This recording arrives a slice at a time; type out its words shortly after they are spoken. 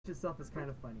itself is kind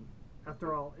of funny.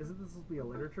 After all, isn't this supposed to be a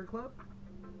literature club?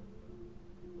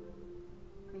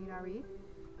 Can you not read?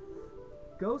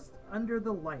 Ghost under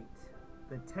the light.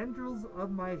 The tendrils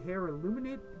of my hair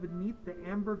illuminate beneath the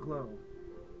amber glow.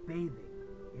 Bathing.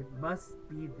 It must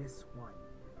be this one.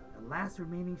 The last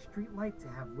remaining street light to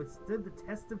have withstood the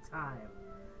test of time.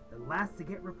 The last to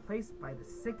get replaced by the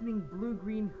sickening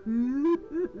blue-green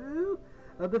hoo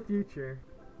of the future.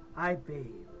 I bathe.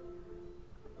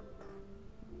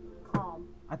 Calm.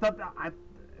 I thought that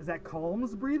is that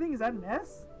calms breathing? Is that an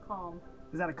S? Calm.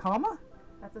 Is that a comma?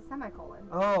 That's a semicolon.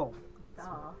 Oh. Duh.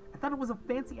 I thought it was a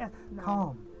fancy S. No.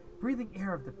 Calm. Breathing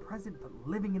air of the present but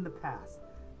living in the past.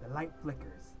 The light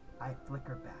flickers. I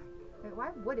flicker back. Wait,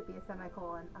 why would it be a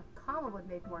semicolon? A comma would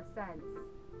make more sense.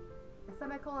 A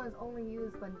semicolon is only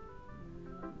used when...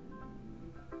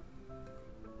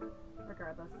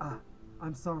 Regardless.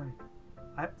 I'm sorry.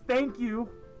 Thank you.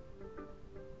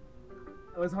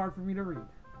 It was hard for me to read.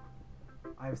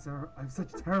 I have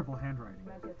such terrible handwriting.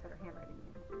 Imagine if her handwriting.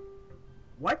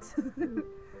 What?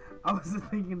 I wasn't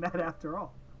thinking that after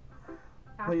all.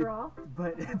 After all?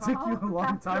 But it took you a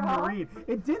long time to read.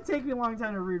 It did take me a long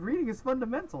time to read. Reading is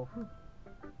fundamental.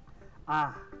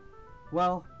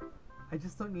 Well, I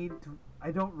just don't need to...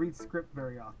 I don't read script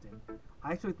very often.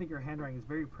 I actually think your handwriting is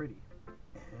very pretty.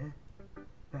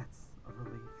 That's a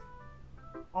relief.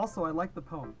 Also, I like the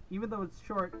poem. Even though it's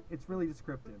short, it's really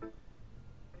descriptive.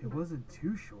 It wasn't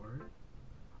too short.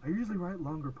 I usually write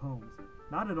longer poems.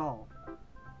 Not at all.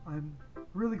 I'm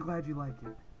really glad you like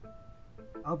it.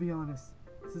 I'll be honest,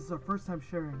 since this is our first time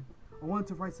sharing, I wanted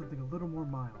to write something a little more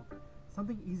mild.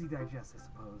 Something easy to digest, I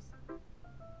suppose.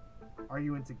 Are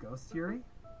you into ghosts, Yuri?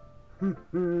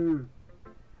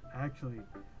 Actually,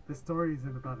 this story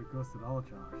isn't about a ghost at all,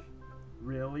 Josh.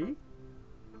 Really?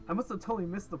 I must have totally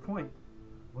missed the point.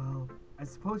 Well, I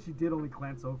suppose you did only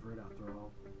glance over it after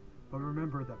all. But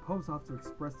remember that poets have to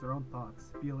express their own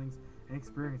thoughts, feelings, and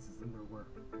experiences in their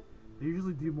work. They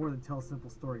usually do more than tell a simple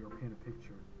story or paint a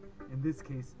picture. In this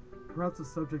case, perhaps the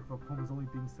subject of a poem is only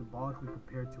being symbolically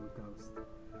compared to a ghost,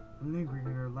 lingering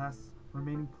in her last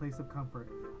remaining place of comfort,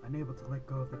 unable to let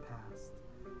go of the past,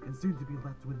 and soon to be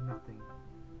left with nothing.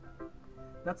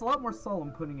 That's a lot more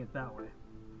solemn putting it that way.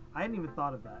 I hadn't even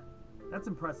thought of that. That's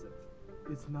impressive.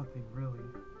 It's nothing, really.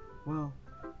 Well,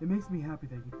 it makes me happy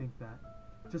that you think that.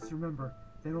 Just remember,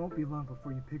 that it won't be long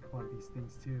before you pick up on these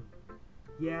things too.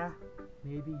 Yeah,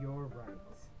 maybe you're right.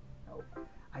 Nope.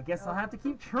 I guess I'll have to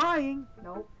keep trying.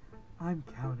 Nope. I'm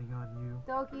counting on you.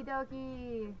 Doki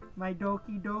Doki. My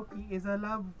Doki Doki is a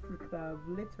love club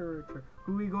literature.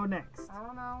 Who we go next? I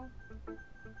don't know.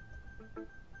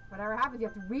 Whatever happens, you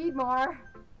have to read more.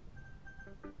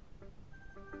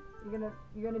 You're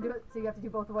gonna do it, so you have to do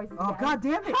both voices. Oh, again. God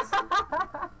damn it!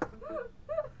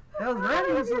 That was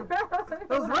random. That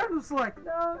was random select.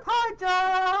 No. Hi,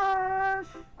 Josh.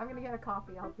 I'm gonna get a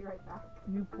coffee. I'll be right back.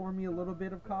 Can you pour me a little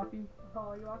bit of coffee?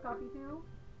 Oh, you want coffee too?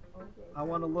 Okay. I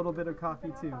want a little bit of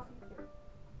coffee too.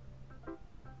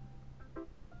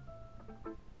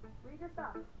 Read your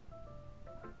stuff.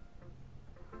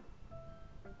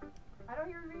 I don't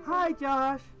hear you reading. Hi,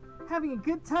 Josh. Having a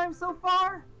good time so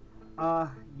far?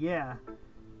 Yeah.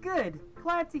 Good.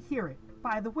 Glad to hear it.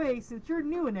 By the way, since you're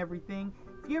new and everything,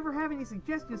 if you ever have any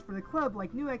suggestions for the club,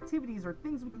 like new activities or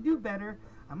things we can do better,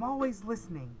 I'm always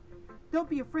listening. Don't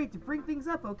be afraid to bring things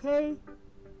up, okay?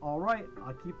 Alright,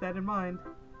 I'll keep that in mind.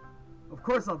 Of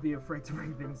course I'll be afraid to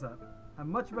bring things up. I'm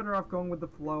much better off going with the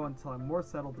flow until I'm more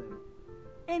settled in.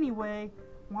 Anyway,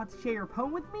 want to share your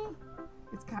poem with me?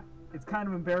 It's kind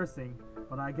of embarrassing,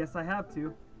 but I guess I have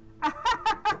to.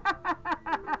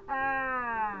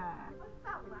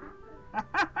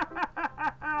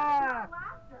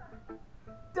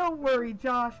 Don't worry,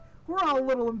 Josh. We're all a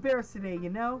little embarrassed today, you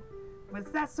know? But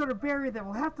it's that sort of barrier that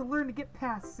we'll have to learn to get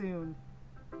past soon.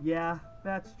 Yeah,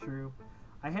 that's true.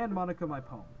 I hand Monica my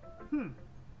poem.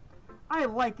 I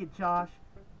like it, Josh.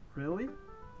 Really?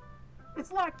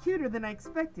 It's a lot cuter than I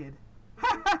expected.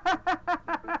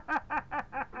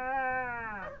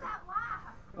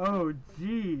 Oh,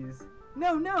 jeez.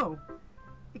 No.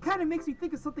 It kind of makes me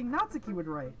think of something Natsuki would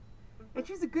write. And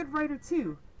she's a good writer,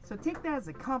 too, so take that as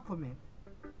a compliment.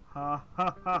 Ha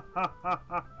ha ha ha ha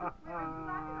ha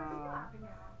ha.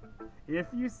 If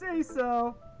you say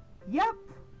so. Yep.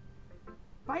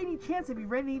 By any chance, have you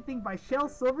read anything by Shel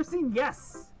Silverstein?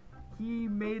 Yes. He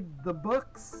made the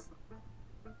books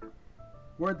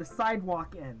Where the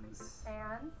Sidewalk Ends.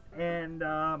 And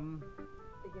The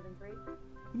Given Tree?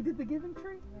 He did The Given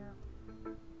Tree?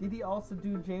 Yeah. Did he also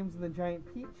do James and the Giant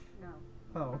Peach? No.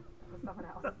 Oh. With someone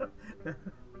else.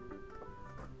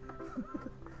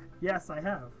 Yes, I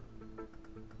have.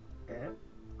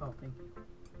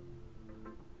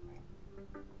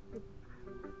 Thank you.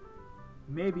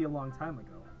 Maybe a long time ago.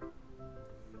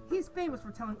 He's famous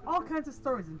for telling all kinds of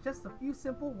stories in just a few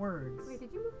simple words. Wait,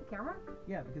 did you move the camera?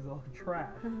 Yeah, because of all the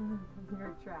trash.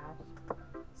 You're trash.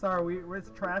 Sorry,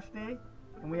 it's trash day,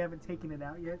 and we haven't taken it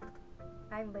out yet.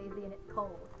 I'm lazy and it's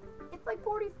cold. It's like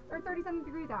 40 or 30-something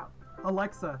degrees out.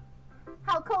 Alexa.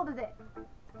 How cold is it?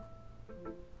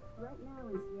 Right now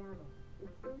in Seattle,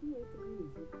 it's 38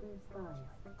 degrees with clear skies.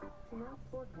 Tonight's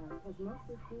forecast has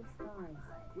mostly clear skies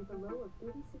with a low of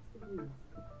 86 degrees.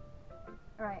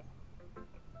 Alright.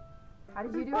 How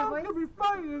did you do it, voice? To be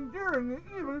funny and endearing and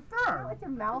even Oh, sad. it's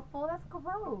your mouth full. That's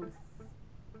gross.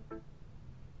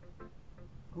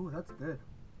 Ooh, that's good.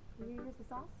 Can you use the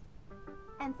sauce?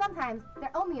 And sometimes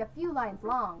they're only a few lines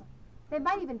long. They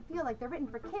might even feel like they're written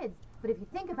for kids, but if you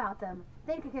think about them,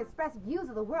 they can express views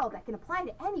of the world that can apply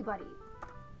to anybody.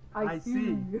 I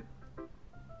see.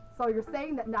 So you're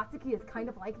saying that Natsuki is kind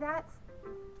of like that?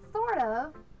 Sort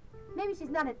of. Maybe she's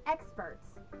not an expert,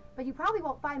 but you probably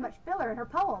won't find much filler in her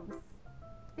poems.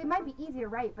 They might be easy to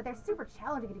write, but they're super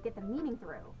challenging to get the meaning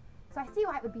through. So I see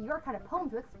why it would be your kind of poem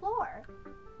to explore.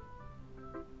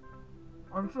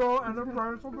 I'm so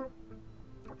enterprising,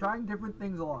 trying different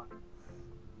things a lot.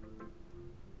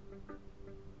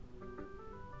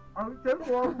 I think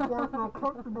I'm more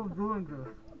comfortable doing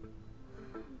this.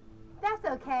 That's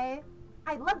okay.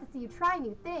 I'd love to see you try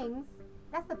new things.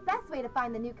 That's the best way to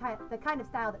find the kind of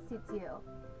style that suits you.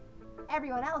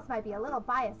 Everyone else might be a little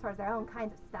biased towards their own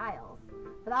kinds of styles,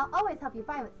 but I'll always help you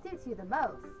find what suits you the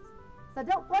most. So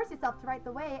don't force yourself to write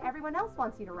the way everyone else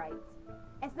wants you to write.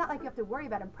 It's not like you have to worry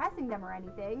about impressing them or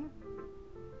anything.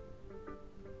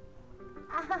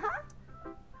 I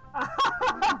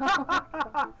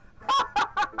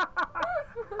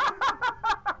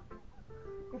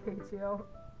hate you.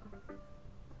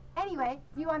 Anyway,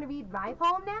 do you want to read my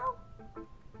poem now?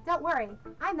 Don't worry,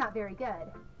 I'm not very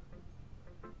good.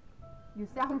 You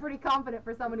sound pretty confident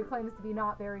for someone who claims to be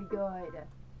not very good.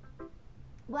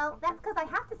 Well, that's because I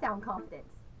have to sound confident.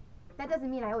 That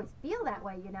doesn't mean I always feel that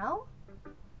way, you know?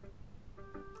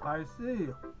 I see.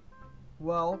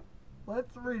 Well,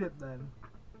 let's read it then.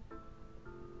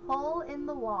 Hole in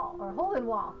the wall, or hole in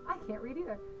wall. I can't read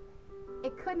either.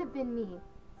 It couldn't have been me.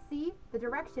 See, the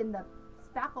direction the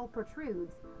spackle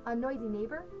protrudes. A noisy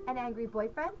neighbor, an angry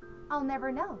boyfriend? I'll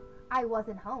never know. I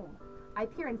wasn't home. I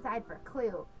peer inside for a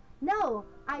clue. No,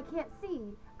 I can't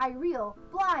see. I reel,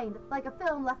 blind, like a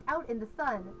film left out in the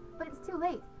sun. But it's too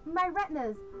late. My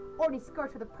retina's already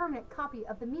scorched with a permanent copy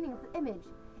of the meaningless image.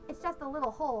 It's just a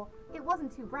little hole. It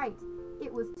wasn't too bright.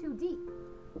 It was too deep.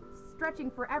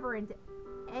 Stretching forever into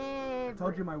I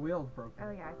told you my wheel's broken.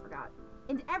 Oh yeah, I forgot.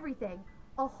 Into everything.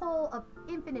 A hole of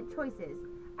infinite choices.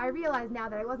 I realized now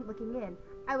that I wasn't looking in.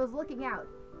 I was looking out.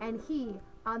 And he,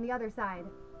 on the other side,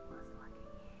 was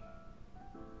looking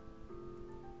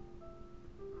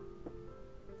in.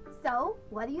 So,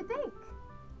 what do you think?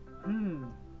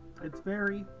 It's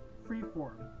very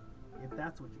freeform, if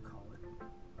that's what you call it.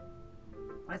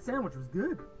 My sandwich was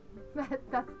good.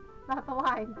 That's not the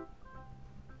line.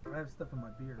 I have stuff in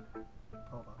my beard.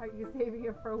 Hold on. Are you saving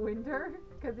it for winter?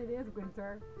 Because it is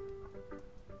winter.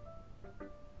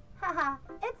 Haha,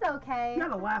 it's okay. You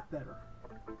gotta laugh better.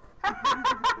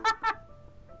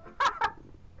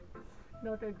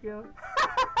 No, thank you.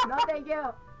 No, thank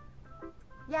you.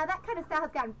 Yeah, that kind of style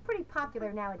has gotten pretty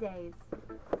popular nowadays.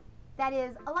 That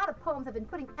is, a lot of poems have been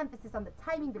putting emphasis on the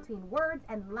timing between words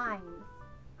and lines.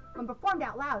 When performed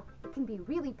out loud, it can be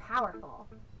really powerful.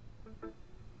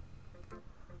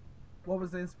 What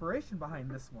was the inspiration behind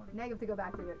this one? Now you have to go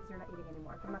back to it because you're not eating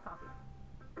anymore. Give me my coffee.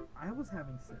 I was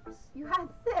having sips. You had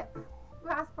sip. You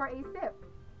asked for a sip.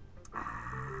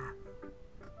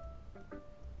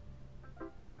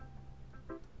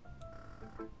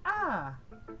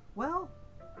 Well,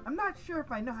 I'm not sure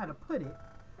if I know how to put it.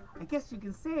 I guess you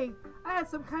can say I had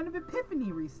some kind of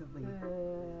epiphany recently.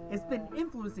 It's been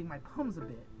influencing my poems a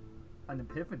bit. An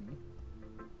epiphany?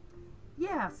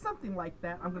 Yeah, something like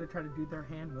that. I'm going to try to do their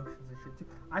hand motions and shit too.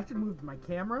 I should move my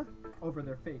camera over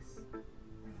their face.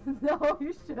 No,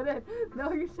 you shouldn't.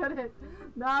 No, you shouldn't.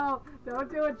 No,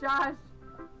 don't do it, Josh.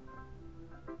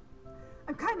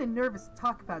 I'm kind of nervous to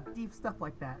talk about deep stuff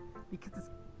like that because it's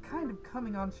kind of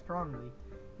coming on strongly.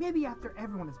 Maybe after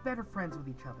everyone is better friends with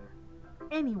each other.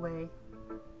 Anyway,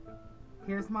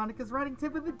 here's Monica's writing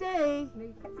tip of the day. No,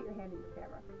 you can't see your hand in your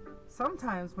camera.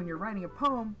 Sometimes when you're writing a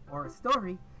poem or a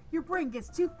story, your brain gets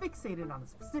too fixated on a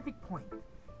specific point.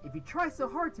 If you try so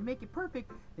hard to make it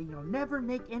perfect, then you'll never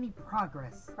make any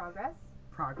progress. Progress?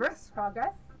 Progress?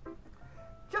 Progress?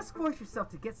 Just force yourself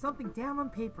to get something down on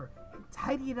paper and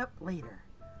tidy it up later.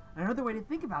 Another way to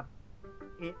think about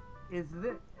It is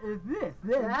this.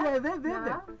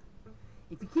 Yeah?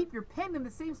 If you keep your pen in the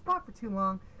same spot for too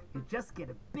long, you just get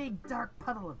a big dark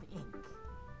puddle of ink.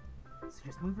 So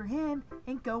just move your hand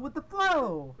and go with the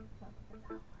flow.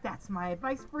 That's my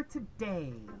advice for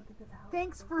today.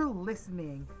 Thanks for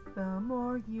listening. The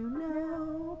more you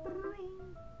know.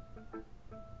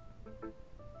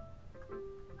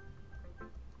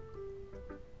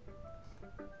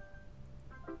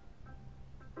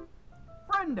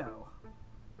 Friendo. ...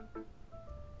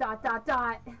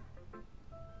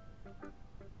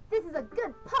 This is a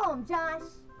good poem, Josh.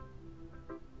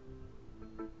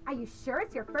 Are you sure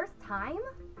it's your first time?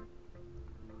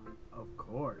 Of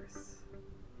course.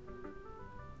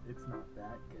 It's not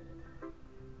that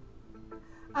good.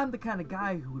 I'm the kind of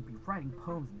guy who would be writing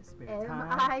poems in his spare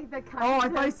time. Am I the kind Oh,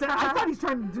 of I thought he's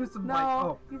trying to do some No, like,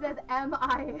 oh. he says, am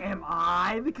I? Am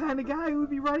I the kind of guy who would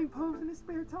be writing poems in his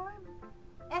spare time?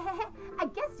 I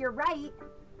guess you're right.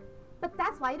 But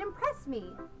that's why it impressed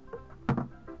me.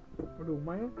 Hello,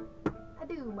 man. I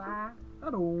do, Ma.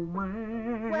 Hello,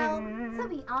 man. Well, to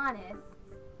be honest,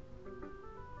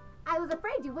 I was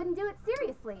afraid you wouldn't do it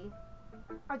seriously.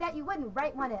 Or that you wouldn't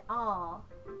write one at all.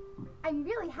 I'm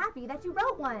really happy that you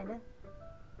wrote one.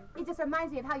 It just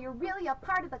reminds me of how you're really a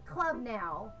part of the club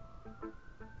now.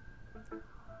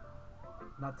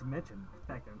 Not to mention the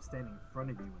fact that I'm standing in front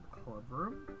of you in the club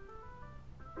room.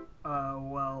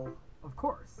 Well, of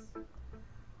course.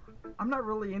 I'm not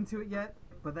really into it yet,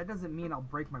 but that doesn't mean I'll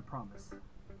break my promise.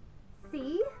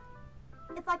 See?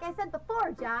 It's like I said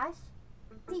before, Josh.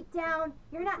 Deep down,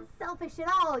 you're not selfish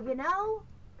at all, you know?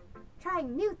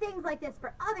 Trying new things like this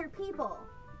for other people.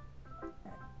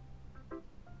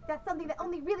 That's something that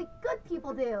only really good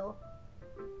people do.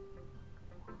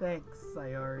 Thanks,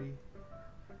 Sayori.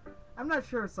 I'm not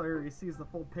sure if Sayori sees the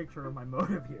full picture of my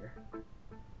motive here.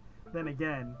 Then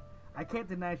again, I can't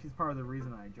deny she's part of the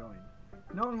reason I joined,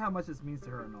 knowing how much this means to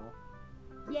her and all.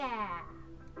 Yeah.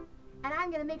 And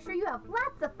I'm gonna make sure you have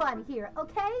lots of fun here,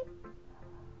 okay?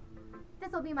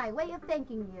 This will be my way of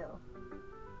thanking you.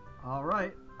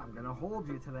 Alright, I'm gonna hold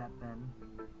you to that then.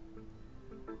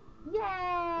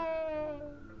 Yay!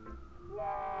 Yay!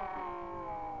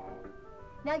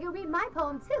 Now you'll read my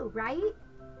poem too, right?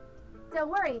 Don't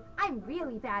worry, I'm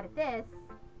really bad at this.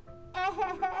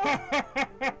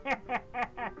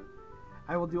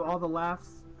 I will do all the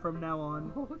laughs from now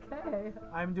on. Okay.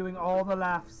 I'm doing all the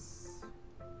laughs.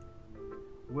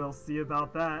 We'll see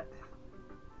about that.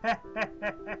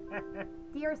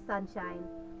 Dear sunshine,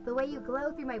 the way you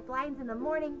glow through my blinds in the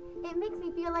morning, it makes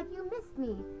me feel like you missed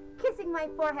me. Kissing my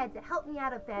forehead to help me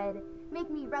out of bed, make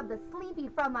me rub the sleepy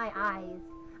from my eyes.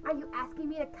 Are you asking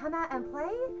me to come out and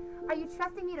play? Are you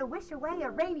trusting me to wish away a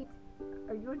rainy...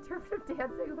 Are you interpretive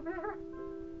dancing over there?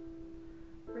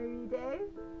 Rainy day?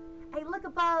 I look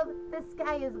above, the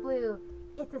sky is blue.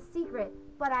 It's a secret,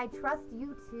 but I trust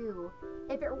you too.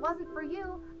 If it wasn't for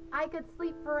you, I could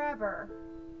sleep forever.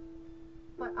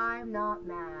 But I'm not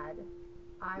mad.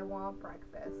 I want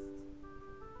breakfast.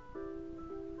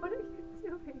 What are you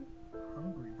doing?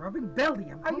 Hungry, rubbing belly.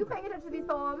 I'm Are hungry. you paying attention to these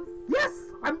poems? Yes!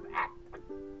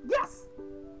 Yes!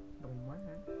 Oh my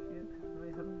shit. How do I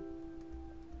hit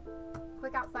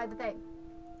Click outside the thing.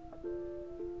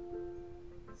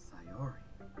 Sayori.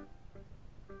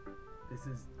 This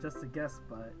is just a guess,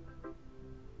 but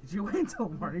did you wait until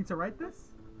morning to write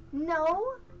this?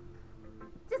 No.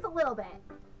 Just a little bit.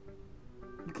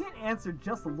 You can't answer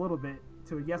just a little bit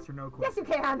to a yes or no Yes, question.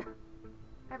 you can.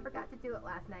 I forgot to do it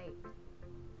last night.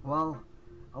 Well,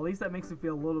 at least that makes me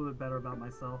feel a little bit better about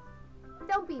myself.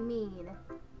 Don't be mean.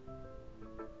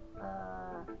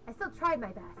 I still tried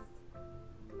my best.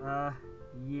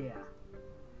 Yeah.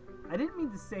 I didn't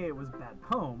mean to say it was a bad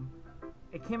poem.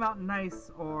 It came out nice,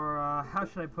 or, how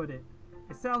should I put it?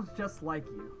 It sounds just like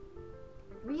you.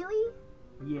 Really?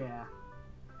 Yeah.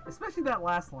 Especially that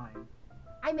last line.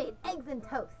 I made eggs and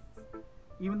toast.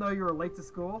 Even though you were late to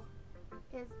school?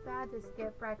 It's bad to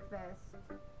skip breakfast.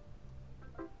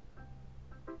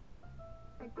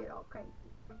 I get all cranky.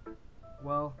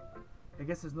 Well, I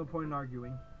guess there's no point in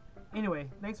arguing. Anyway,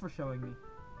 thanks for showing me.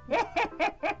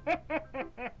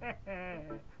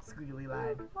 Squealy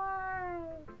line. Why?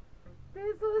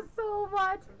 This was so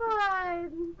much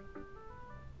fun.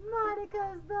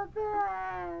 Monica's the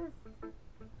best.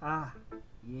 Ah,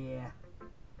 yeah.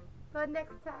 But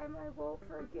next time I won't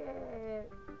forget.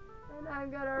 And I'm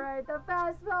gonna write the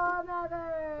best poem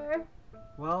ever.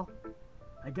 Well,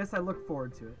 I guess I look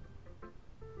forward to it.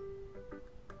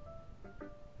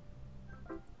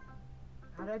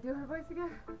 How did I do her voice again? ...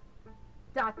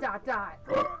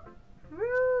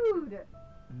 Rude.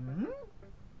 Mm-hmm.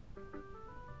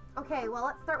 Okay, well,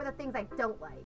 let's start with the things I don't like.